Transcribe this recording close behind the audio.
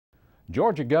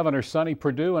Georgia Governor Sonny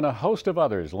Perdue and a host of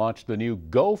others launched the new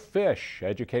Go Fish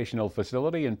educational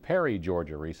facility in Perry,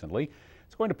 Georgia recently.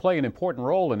 It's going to play an important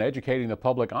role in educating the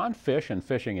public on fish and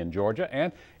fishing in Georgia,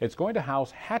 and it's going to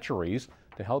house hatcheries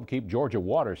to help keep Georgia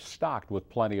waters stocked with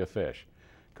plenty of fish.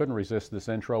 Couldn't resist this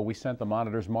intro. We sent the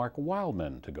Monitor's Mark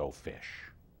Wildman to Go Fish.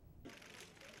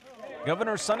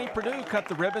 Governor Sonny Perdue cut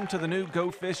the ribbon to the new Go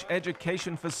Fish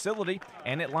education facility,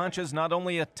 and it launches not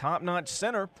only a top-notch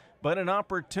center, but an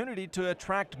opportunity to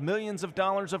attract millions of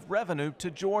dollars of revenue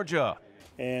to Georgia.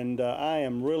 And I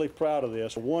am really proud of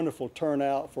this. A wonderful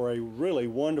turnout for a really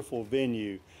wonderful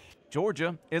venue.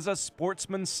 Georgia is a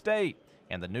sportsman's state,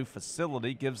 and the new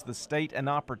facility gives the state an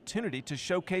opportunity to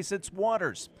showcase its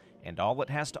waters and all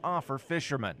it has to offer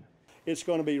fishermen. It's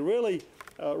going to be really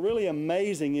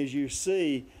amazing as you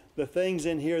see the things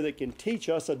in here that can teach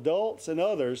us adults and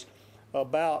others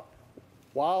about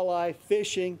wildlife,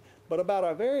 fishing, but about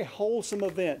a very wholesome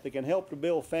event that can help to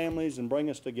build families and bring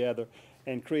us together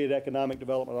and create economic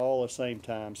development all at the same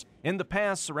time. In the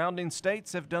past, surrounding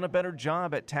states have done a better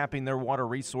job at tapping their water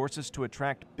resources to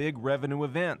attract big revenue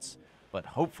events. But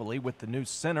hopefully, with the new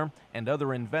center and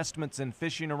other investments in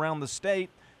fishing around the state,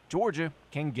 Georgia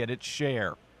can get its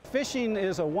share. Fishing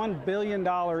is a $1 billion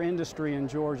industry in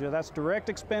Georgia. That's direct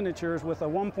expenditures with a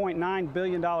 $1.9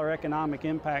 billion economic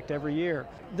impact every year.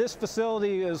 This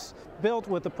facility is built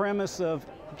with the premise of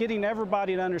getting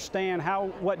everybody to understand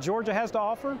what Georgia has to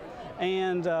offer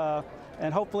and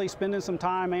hopefully spending some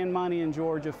time and money in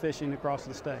Georgia fishing across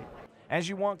the state. As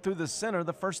you walk through the center,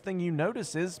 the first thing you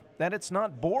notice is that it's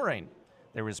not boring.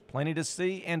 There is plenty to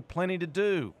see and plenty to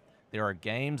do. There are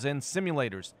games and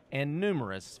simulators and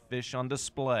numerous fish on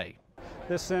display.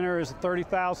 This center is a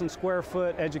 30,000 square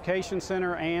foot education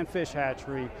center and fish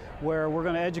hatchery where we're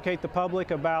going to educate the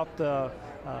public about the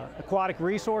aquatic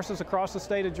resources across the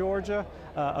state of Georgia,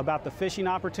 about the fishing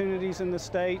opportunities in the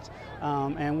state,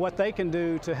 and what they can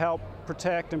do to help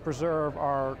protect and preserve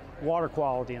our water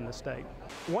quality in the state.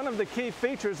 One of the key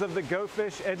features of the Go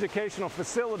Fish educational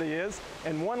facility is,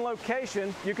 in one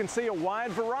location, you can see a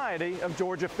wide variety of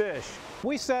Georgia fish.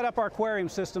 We set up our aquarium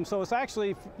system so it's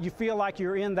actually, you feel like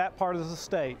you're in that part of the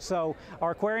state. So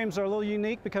our aquariums are a little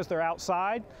unique because they're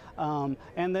outside,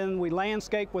 and then we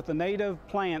landscape with the native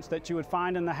plants that you would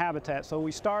find in the habitat. So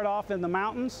we start off in the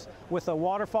mountains with a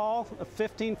waterfall, a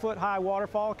 15-foot high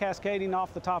waterfall cascading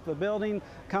off the top of the building,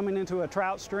 coming into a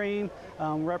trout stream,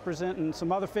 representing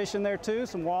some other fish in there too,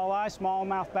 some walleye,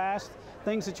 smallmouth bass,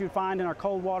 things that you'd find in our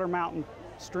cold water mountain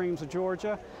streams of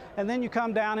Georgia. And then you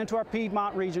come down into our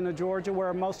Piedmont region of Georgia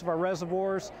where most of our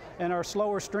reservoirs and our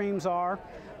slower streams are,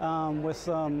 with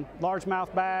some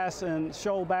largemouth bass and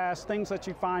shoal bass, things that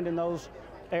you find in those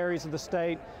areas of the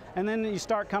state. And then you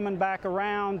start coming back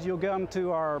around, you'll come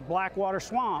to our Blackwater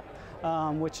Swamp,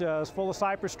 which is full of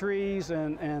cypress trees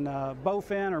and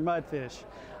bowfin or mudfish.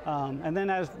 And then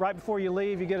right before you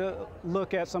leave, you get a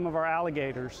look at some of our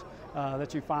alligators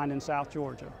that you find in South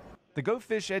Georgia. The Go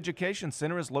Fish Education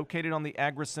Center is located on the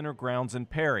Agri Center grounds in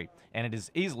Perry, and it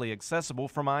is easily accessible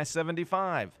from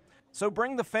I-75. So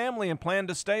bring the family and plan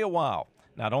to stay a while.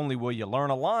 Not only will you learn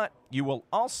a lot, you will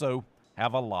also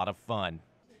have a lot of fun.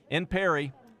 In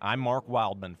Perry, I'm Mark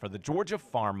Wildman for the Georgia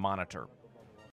Farm Monitor.